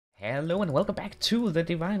Hello and welcome back to the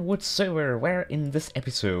DivineWoods server, where in this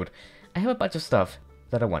episode I have a bunch of stuff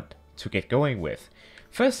that I want to get going with.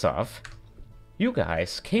 First off, you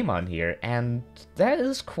guys came on here and there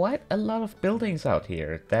is quite a lot of buildings out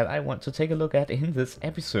here that I want to take a look at in this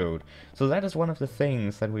episode. So that is one of the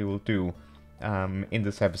things that we will do in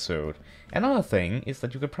this episode. Another thing is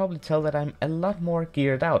that you could probably tell that I'm a lot more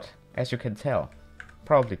geared out, as you can tell.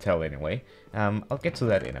 Probably tell anyway. I'll get to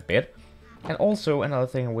that in a bit. And also another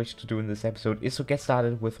thing I wish to do in this episode is to get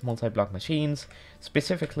started with multi-block machines.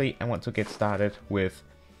 Specifically, I want to get started with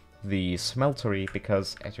the SMELTERY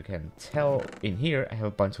because, as you can tell in here, I have a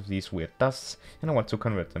bunch of these weird dusts and I want to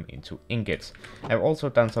convert them into ingots. I've also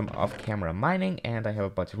done some off-camera mining and I have a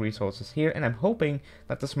bunch of resources here, and I'm hoping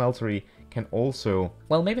that the SMELTERY can also,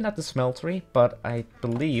 well, maybe not the SMELTERY, but I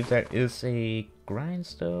believe there is a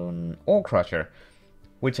grindstone ore crusher,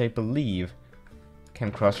 which I believe can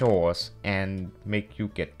crush ores and make you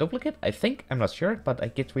get duplicate, I think. I'm not sure, but I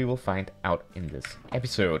guess we will find out in this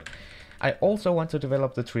episode. I also want to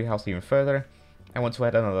develop the treehouse even further. I want to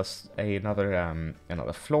add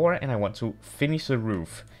another floor, and I want to finish the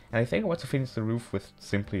roof. And I think I want to finish the roof with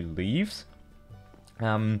simply leaves.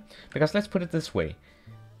 Because let's put it this way.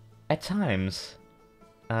 At times,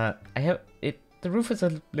 the roof is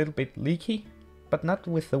a little bit leaky, but not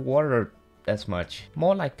with the water as much.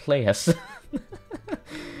 More like players.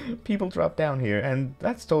 People drop down here, and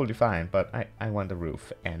that's totally fine, but I want a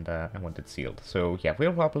roof, and I want it sealed. So yeah,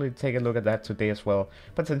 we'll probably take a look at that today as well,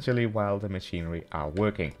 potentially while the machinery are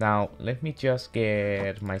working. Now, let me just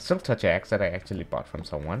get my silk touch axe that I actually bought from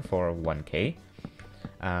someone for 1k.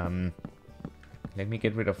 Let me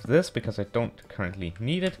get rid of this because I don't currently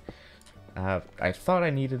need it. I thought I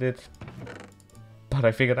needed it, but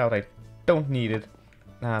I figured out I don't need it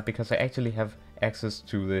because I actually have access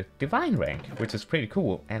to the divine rank, which is pretty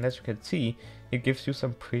cool. And as you can see, it gives you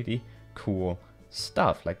some pretty cool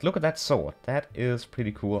stuff. Like, look at that sword. That is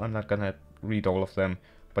pretty cool. I'm not gonna read all of them,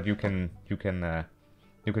 but you can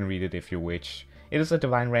read it if you wish. It is a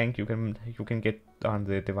divine rank. You can get on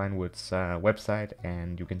the DivineWoods website,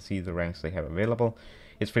 and you can see the ranks they have available.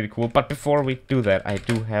 It's pretty cool. But before we do that, I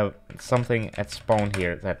do have something at spawn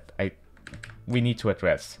here that we need to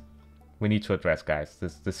address. We need to address, guys.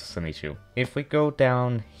 This is an issue. If we go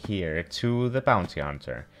down here to the bounty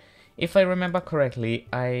hunter, if I remember correctly,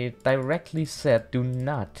 I directly said,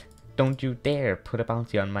 don't you dare put a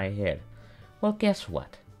bounty on my head. Well, guess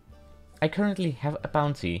what? I currently have a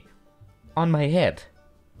bounty on my head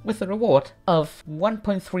with a reward of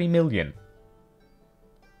 1.3 million.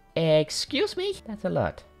 Excuse me? That's a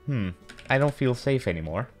lot. I don't feel safe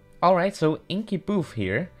anymore. Alright, so Inky Booth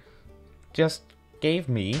here just gave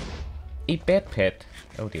me a bed pet.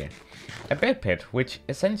 Oh dear. A bed pet, which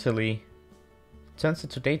essentially turns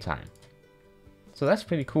into daytime. So that's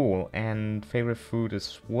pretty cool. And favorite food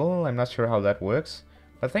is, well, I'm not sure how that works,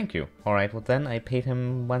 but thank you. Alright, well then I paid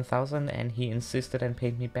him 1,000 and he insisted and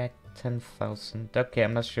paid me back 10,000. Okay,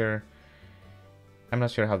 I'm not sure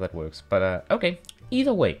how that works, but okay.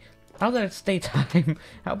 Either way, now that it's daytime,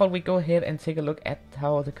 how about we go ahead and take a look at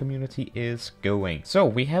how the community is going. So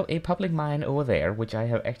we have a public mine over there, which I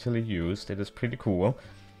have actually used. It is pretty cool.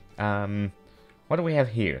 What do we have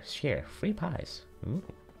here? Share free pies.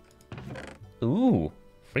 Ooh,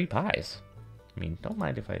 free pies. I mean, don't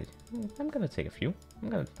mind if I'm gonna take a few.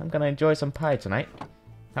 I'm gonna enjoy some pie tonight.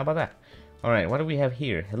 How about that? All right, what do we have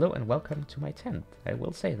here? Hello and welcome to my tent. I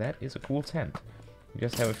will say that is a cool tent. We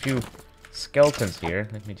just have a few skeletons here.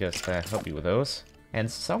 Let me just help you with those. And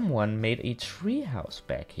someone made a treehouse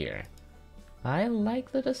back here. I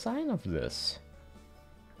like the design of this.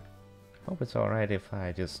 Hope it's alright if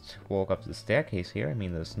I just walk up the staircase here. I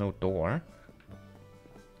mean, there's no door.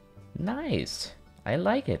 Nice. I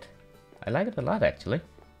like it. I like it a lot, actually.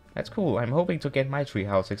 That's cool. I'm hoping to get my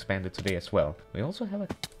treehouse expanded today as well. We also have a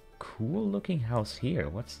cool looking house here.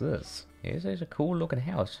 What's this? This is a cool looking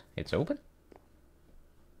house. It's open?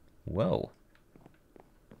 Whoa.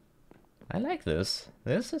 I like this.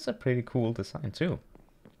 This is a pretty cool design too.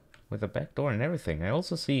 With a back door and everything. I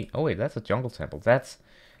also see... Oh wait, that's a jungle temple. That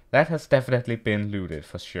has definitely been looted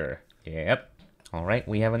for sure. Yep. Alright,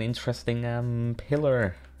 we have an interesting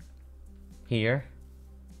pillar here.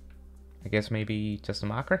 I guess maybe just a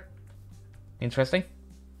marker. Interesting.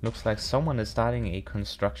 Looks like someone is starting a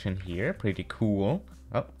construction here. Pretty cool.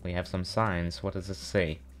 Oh, we have some signs. What does it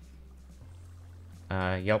say?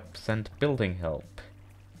 Yelp sent building help.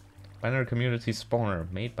 Binary community spawner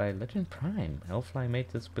made by Legend Prime. Hellfly made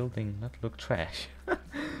this building not look trash.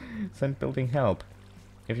 Sent building help.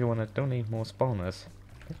 If you want to donate more spawners,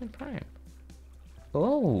 Legend Prime.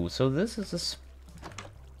 Oh, so this is a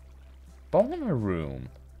spawner room.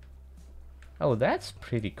 Oh, that's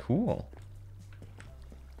pretty cool.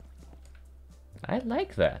 I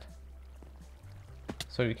like that.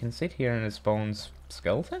 So you can sit here and it spawns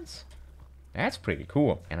skeletons? That's pretty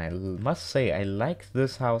cool. And I must say, I like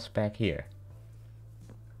this house back here.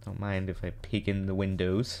 Don't mind if I peek in the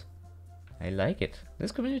windows. I like it.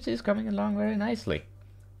 This community is coming along very nicely.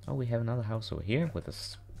 Oh, we have another house over here with a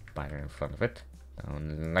spider in front of it.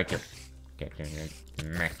 Don't like it. Get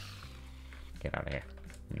out of here.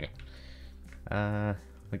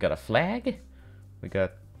 We got a flag. We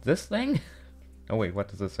got this thing. Oh wait, what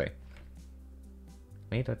does it say?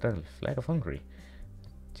 Made a flag of Hungary.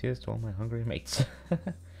 Cheers to all my hungry mates.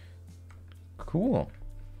 Cool.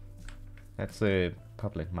 That's a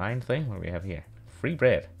public mine thing. What do we have here? Free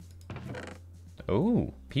bread.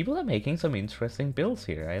 Oh, people are making some interesting builds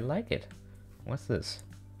here. I like it. What's this?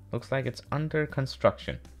 Looks like it's under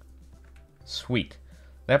construction. Sweet.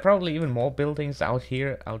 There are probably even more buildings out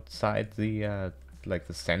here outside the like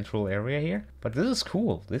the central area here. But this is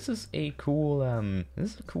cool. This is a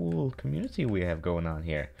cool community we have going on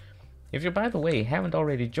here. If you, by the way, haven't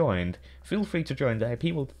already joined, feel free to join. The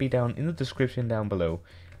IP will be down in the description down below.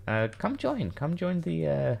 Come join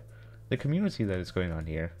the community that is going on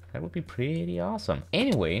here. That would be pretty awesome.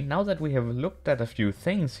 Anyway, now that we have looked at a few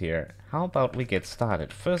things here, how about we get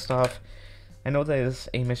started? First off, I know there is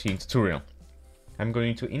a machine tutorial. I'm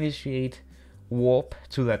going to initiate warp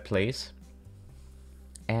to that place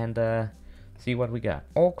and see what we got.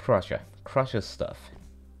 Ore crusher, crushes stuff.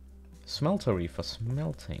 Smeltery for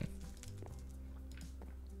smelting.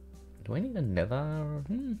 Do I need another?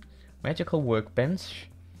 Magical workbench,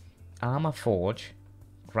 armor forge,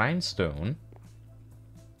 grindstone,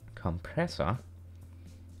 compressor,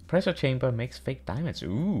 pressure chamber makes fake diamonds.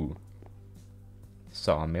 Ooh.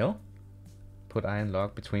 Sawmill, put iron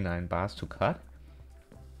log between iron bars to cut.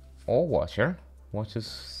 Ore washer, washes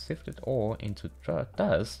sifted ore into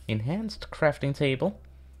dust. Enhanced crafting table,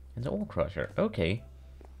 and ore crusher. Okay.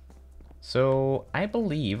 So I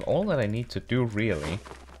believe all that I need to do really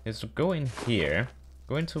is to go in here,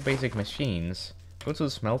 go into basic machines, go to the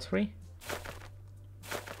smeltery.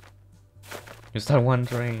 You start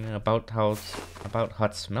wondering about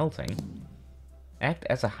hot smelting. Act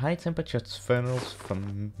as a high temperature furnace for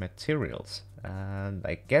materials. And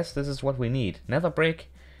I guess this is what we need. Nether brick,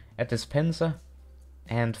 a dispenser,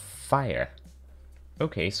 and fire.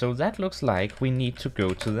 Okay, so that looks like we need to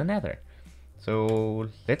go to the nether. So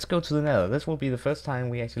let's go to the nether. This will be the first time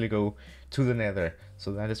we actually go to the nether.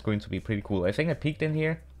 So that is going to be pretty cool. I think I peeked in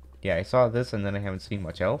here. Yeah, I saw this and then I haven't seen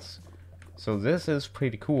much else. So this is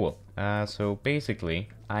pretty cool. So basically,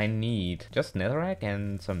 I need just netherrack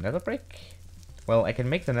and some nether brick. Well, I can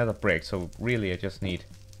make the nether brick, so really I just need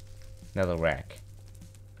netherrack.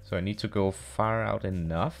 So I need to go far out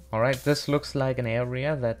enough. Alright, this looks like an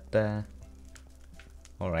area that...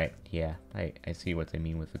 Alright, yeah, I see what they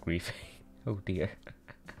mean with the grief. Oh dear.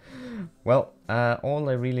 Well, all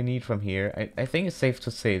I really need from here... I think it's safe to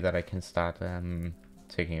say that I can start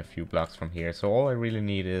taking a few blocks from here. So all I really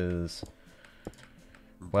need is...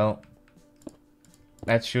 Well,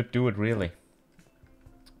 that should do it really.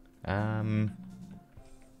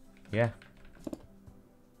 Yeah.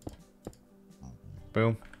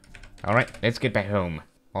 Boom. Alright, let's get back home.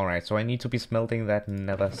 Alright, so I need to be smelting that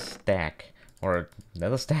nether stack. Or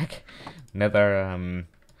nether stack? Nether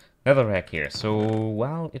rack here. So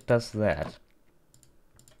while it does that,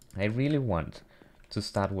 I really want to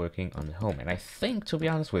start working on the home. And I think, to be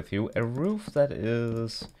honest with you, a roof that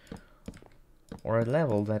is... or a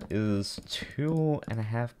level that is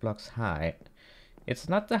 2.5 blocks high. It's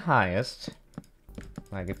not the highest.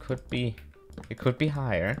 Like it could be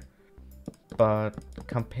higher. But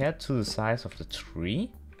compared to the size of the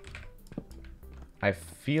tree, I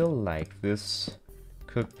feel like this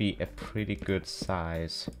could be a pretty good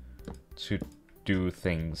size to do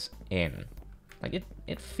things in. Like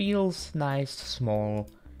it feels nice, small,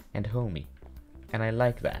 and homey. And I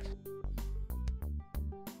like that.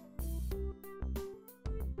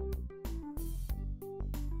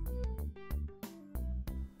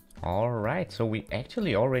 Alright, so we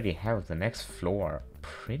actually already have the next floor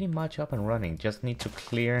pretty much up and running. Just need to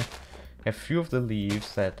clear a few of the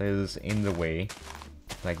leaves that is in the way.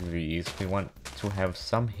 Like these. We want to have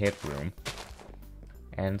some headroom.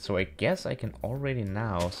 And so I guess I can already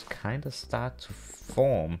now kind of start to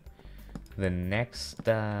form the next,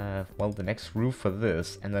 well, the next roof for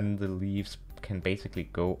this. And then the leaves can basically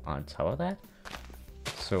go on top of that.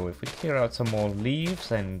 So if we clear out some more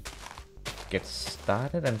leaves and get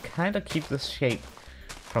started and kind of keep the shape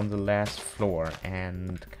from the last floor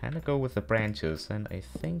and kind of go with the branches, and I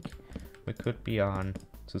think we could be on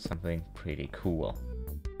to something pretty cool.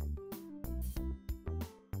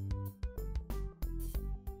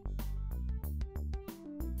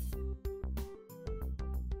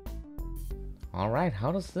 Alright,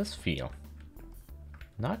 how does this feel?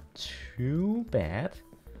 Not too bad.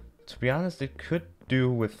 To be honest, it could do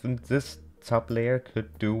with this top layer,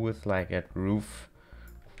 could do with like a roof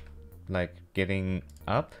like getting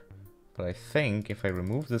up. But I think if I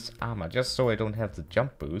remove this armor, just so I don't have the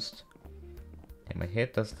jump boost, and my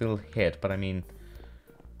head does still hit, but I mean,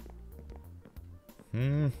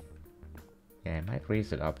 yeah, I might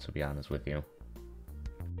raise it up, to be honest with you.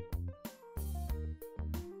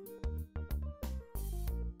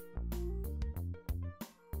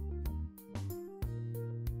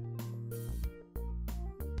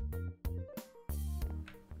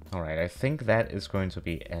 Alright, I think that is going to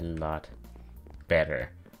be a lot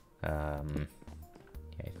better. Yeah,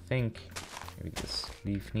 I think maybe this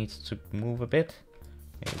leaf needs to move a bit.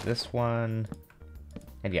 Maybe this one.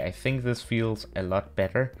 And yeah, I think this feels a lot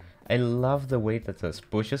better. I love the way that there's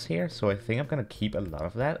bushes here, so I think I'm gonna keep a lot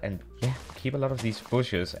of that. And yeah, keep a lot of these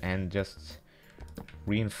bushes and just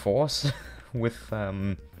reinforce with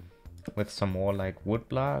some more like wood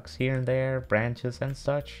blocks here and there, branches and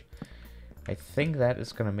such. I think that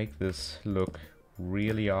is gonna make this look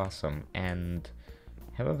really awesome and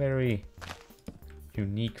have a very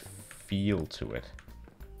unique feel to it,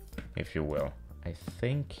 if you will. I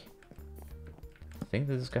think this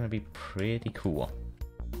is gonna be pretty cool.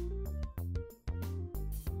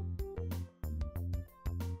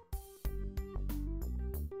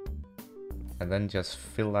 And then just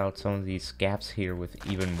fill out some of these gaps here with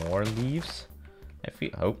even more leaves. I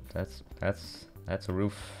feel, oh, that's a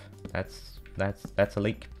roof. That's a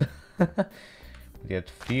leak. Yeah,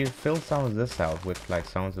 fill some of this out with like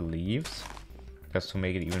some of the leaves, just to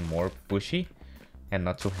make it even more bushy and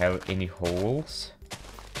not to have any holes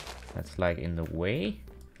that's like in the way.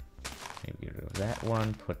 Maybe remove that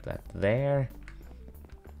one, put that there.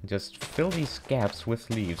 Just fill these gaps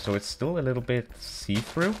with leaves, so it's still a little bit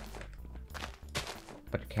see-through,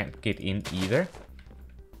 but you can't get in either,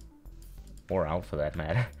 or out for that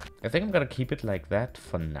matter. I think I'm gonna keep it like that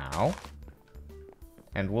for now,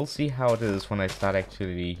 and we'll see how it is when I start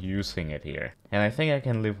actually using it here. And I think I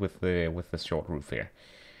can live with the short roof here.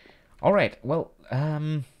 All right, well,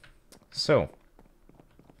 so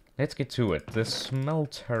let's get to it. The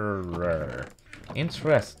smelter.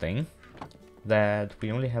 Interesting that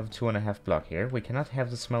we only have 2.5 block here. We cannot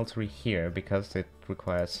have the smeltery here because it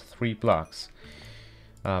requires 3 blocks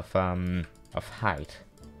of height.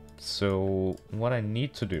 So what I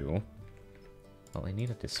need to do, well, I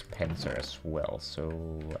need a dispenser as well.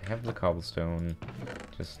 So I have the cobblestone,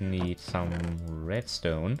 just need some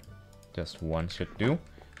redstone, just one should do.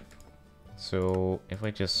 So if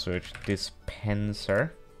I just search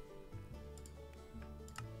dispenser,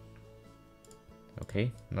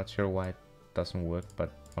 okay, not sure why it doesn't work,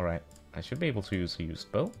 but alright. I should be able to use a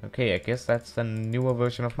used bow. Okay, I guess that's the newer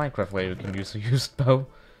version of Minecraft where you can use a used bow.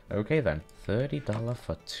 Okay then, $30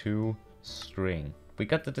 for 2 string. We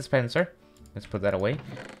got the dispenser. Let's put that away.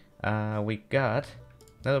 We got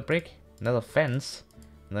another brick, another fence,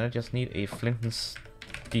 and then I just need a flint and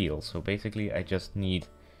steel. So basically I just need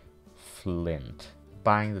flint.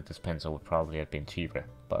 Buying the dispenser would probably have been cheaper,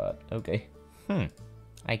 but okay.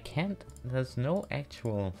 I can't, there's no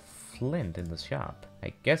actual flint in the shop.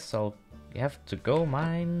 I guess I'll have to go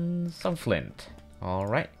mine some flint.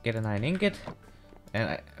 Alright, get an iron ingot.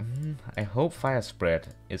 And I hope fire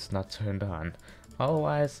spread is not turned on.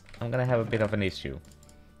 Otherwise, I'm gonna have a bit of an issue.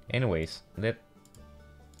 Anyways, let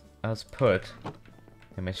us put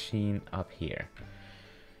the machine up here.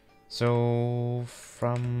 So,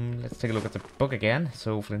 let's take a look at the book again.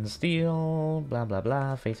 So, flint and steel, blah blah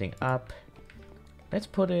blah, facing up. Let's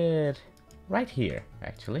put it right here,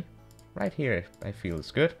 actually. Right here, I feel is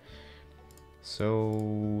good.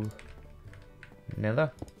 So, nether,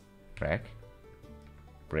 rack,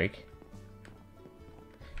 brick.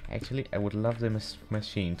 Actually, I would love the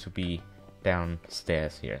machine to be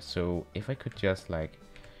downstairs here. So, if I could just like,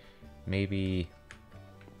 maybe,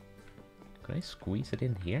 could I squeeze it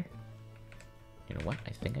in here? You know what?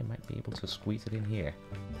 I think I might be able to squeeze it in here.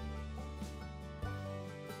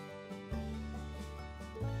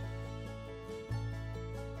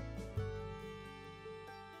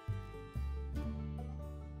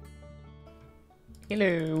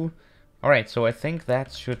 Hello! Alright, so I think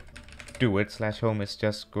that should do it. Slash home is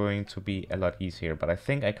just going to be a lot easier, but I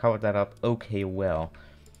think I covered that up okay well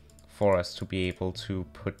for us to be able to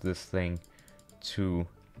put this thing to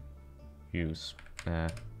use.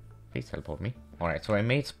 Please teleport me. Alright, so I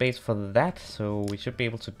made space for that, so we should be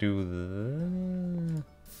able to do the...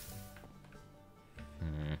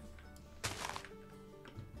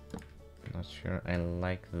 Not sure I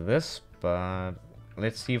like this, but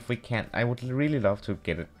let's see if we can. I would really love to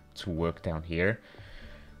get it to work down here.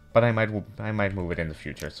 But I might move it in the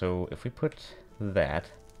future. So if we put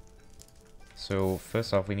that, so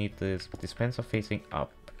first off we need this dispenser facing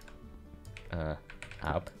up,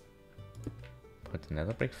 up. Put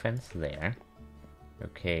another brick fence there.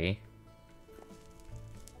 Okay.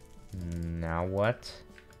 Now what?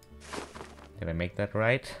 Did I make that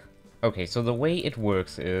right? Okay, so the way it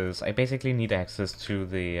works is I basically need access to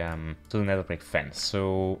the nether brick fence.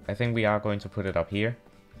 So I think we are going to put it up here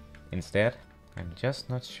instead. I'm just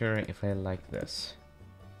not sure if I like this.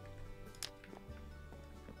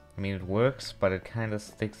 I mean, it works, but it kind of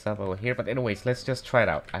sticks up over here. But anyways, let's just try it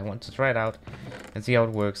out. I want to try it out and see how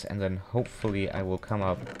it works, and then hopefully I will come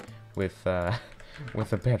up with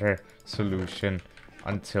with a better solution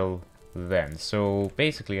until then. So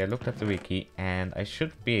basically, I looked at the wiki, and I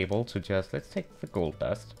should be able to just, let's take the gold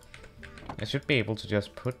dust. I should be able to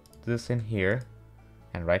just put this in here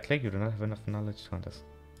and right click. You do not have enough knowledge to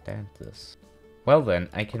understand this. Well then,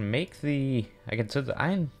 I can turn the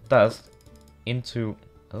iron dust into,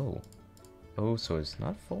 oh, so it's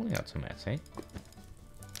not falling automatically.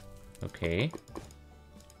 Okay.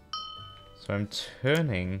 So I'm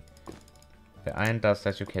turning the iron dust,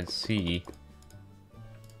 as you can see,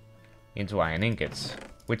 into iron ingots,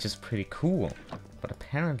 which is pretty cool. But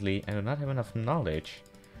apparently I do not have enough knowledge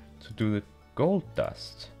to do the gold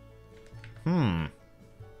dust.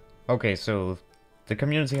 Okay, so the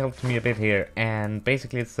community helped me a bit here, and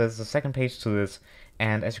basically there's a second page to this,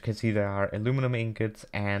 and as you can see there are aluminum ingots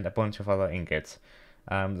and a bunch of other ingots.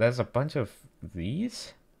 There's a bunch of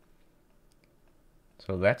these,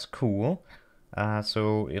 so that's cool.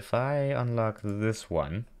 So if I unlock this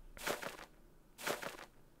one,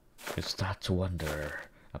 you start to wonder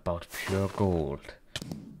about pure gold.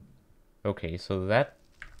 Okay, so that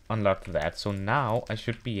unlocked that, so now I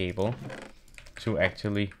should be able to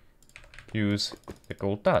actually use the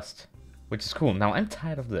gold dust, which is cool. Now I'm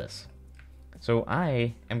tired of this, so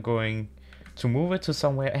I am going to move it to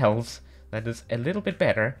somewhere else that is a little bit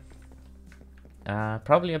better,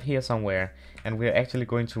 probably up here somewhere, and we're actually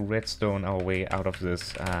going to redstone our way out of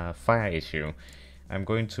this fire issue. I'm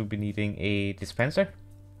going to be needing a dispenser,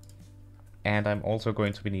 and I'm also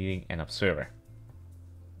going to be needing an observer.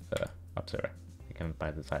 Observer. I can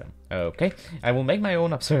buy this item. Okay, I will make my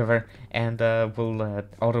own observer, and we'll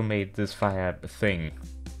automate this fire thing.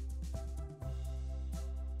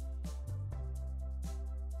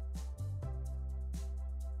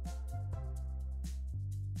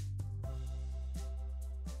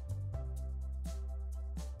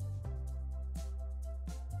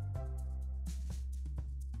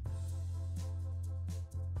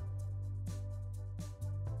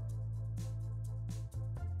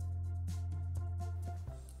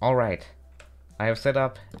 Alright, I have set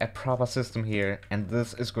up a proper system here, and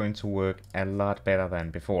this is going to work a lot better than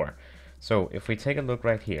before. So if we take a look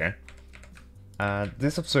right here,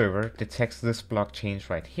 this observer detects this block change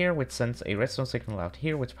right here, which sends a redstone signal out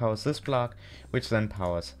here, which powers this block, which then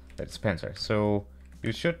powers the dispenser. So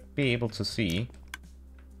you should be able to see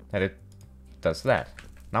that it does that.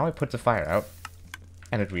 Now I put the fire out,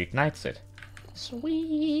 and it reignites it.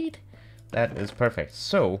 Sweet! That is perfect.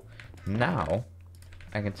 So now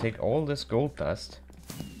I can take all this gold dust,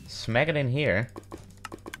 smack it in here,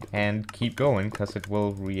 and keep going, because it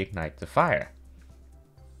will reignite the fire.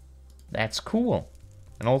 That's cool.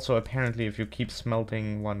 And also, apparently, if you keep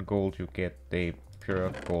smelting one gold, you get a pure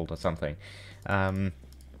gold or something.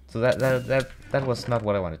 So that was not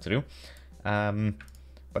what I wanted to do.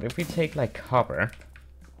 But if we take like copper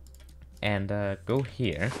and go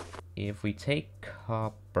here, if we take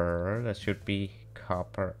copper, that should be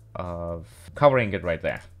copper ingot right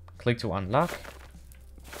there. Click to unlock.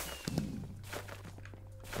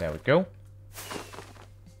 There we go.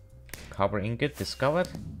 Copper ingot discovered.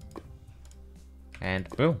 And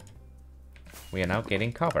boom. We are now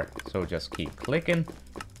getting copper. So just keep clicking.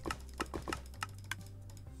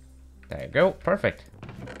 There you go. Perfect.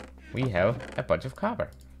 We have a bunch of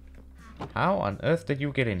copper. How on earth did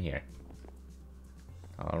you get in here?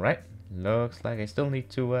 Alright. Looks like I still need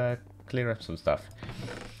to clear up some stuff.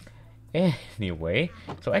 Anyway,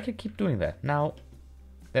 so I can keep doing that. Now,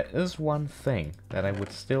 there is one thing that I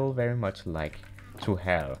would still very much like to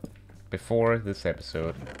have before this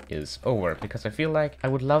episode is over, because I feel like I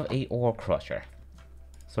would love a ore crusher.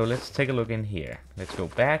 So let's take a look in here. Let's go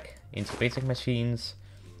back into basic machines.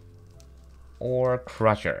 Ore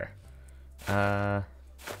crusher. There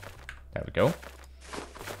we go.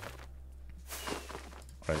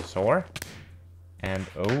 Precious ore. And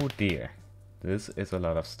oh dear, this is a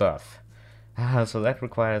lot of stuff. So that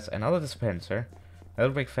requires another dispenser,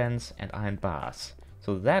 another brick fence, and iron bars.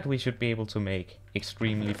 So that we should be able to make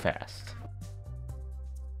extremely fast.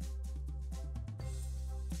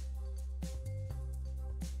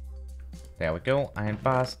 There we go, iron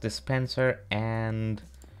bars, dispenser, and...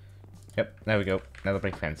 Yep, there we go, another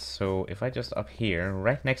brick fence. So if I just up here,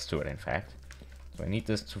 right next to it in fact, so I need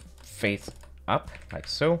this to face up, like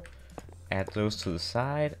so. Add those to the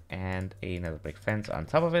side, and another brick fence on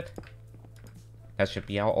top of it. That should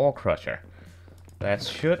be our ore crusher. That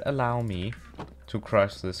should allow me to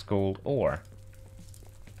crush this gold ore.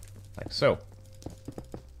 Like so.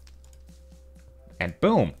 And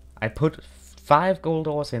boom! I put 5 gold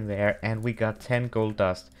ores in there and we got 10 gold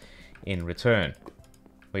dust in return.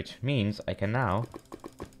 Which means I can now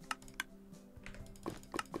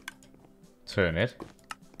turn it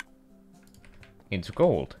into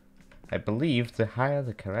gold. I believe the higher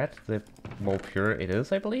the carat, the more pure it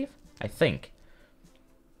is, I believe? I think.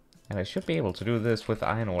 And I should be able to do this with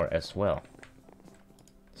iron ore as well.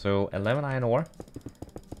 So 11 iron ore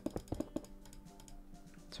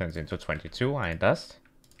turns into 22 iron dust.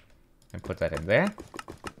 And put that in there.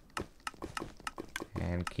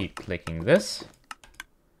 And keep clicking this.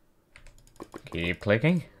 Keep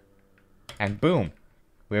clicking. And boom!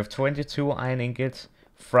 We have 22 iron ingots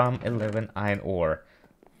from 11 iron ore.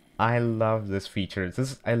 I love this feature.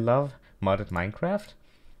 I love modded Minecraft.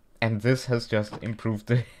 And this has just improved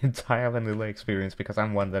the entire vanilla experience because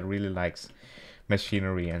I'm one that really likes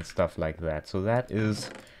machinery and stuff like that. So that is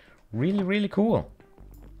really, really cool.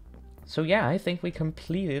 So yeah, I think we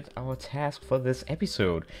completed our task for this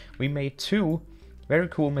episode. We made 2 very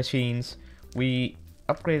cool machines. We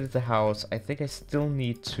upgraded the house. I think I still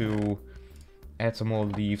need to add some more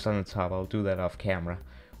leaves on the top. I'll do that off camera.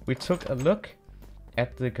 We took a look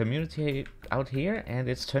at the community out here and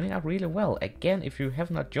it's turning out really well. Again, if you have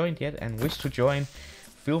not joined yet and wish to join,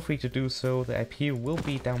 feel free to do so. The IP will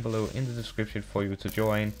be down below in the description for you to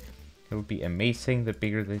join. It will be amazing. The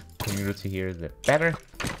bigger the community here, the better.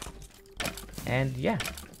 And yeah,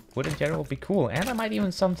 would in general be cool. And I might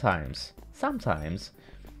even sometimes,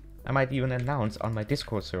 I might even announce on my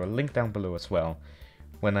Discord server, link down below as well,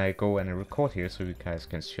 when I go and record here so you guys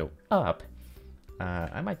can show up.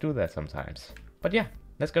 I might do that sometimes. But yeah,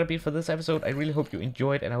 that's gonna be it for this episode. I really hope you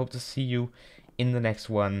enjoyed and I hope to see you in the next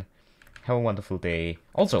one. Have a wonderful day.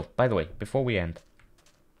 Also, by the way, before we end,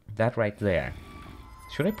 that right there,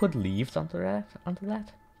 should I put leaves onto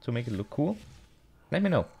that to make it look cool? Let me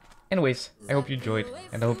know. Anyways, I hope you enjoyed,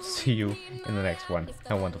 and I hope to see you in the next one.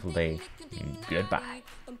 Have a wonderful day, and goodbye.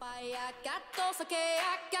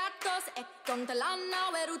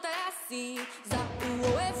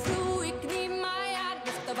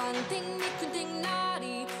 Thing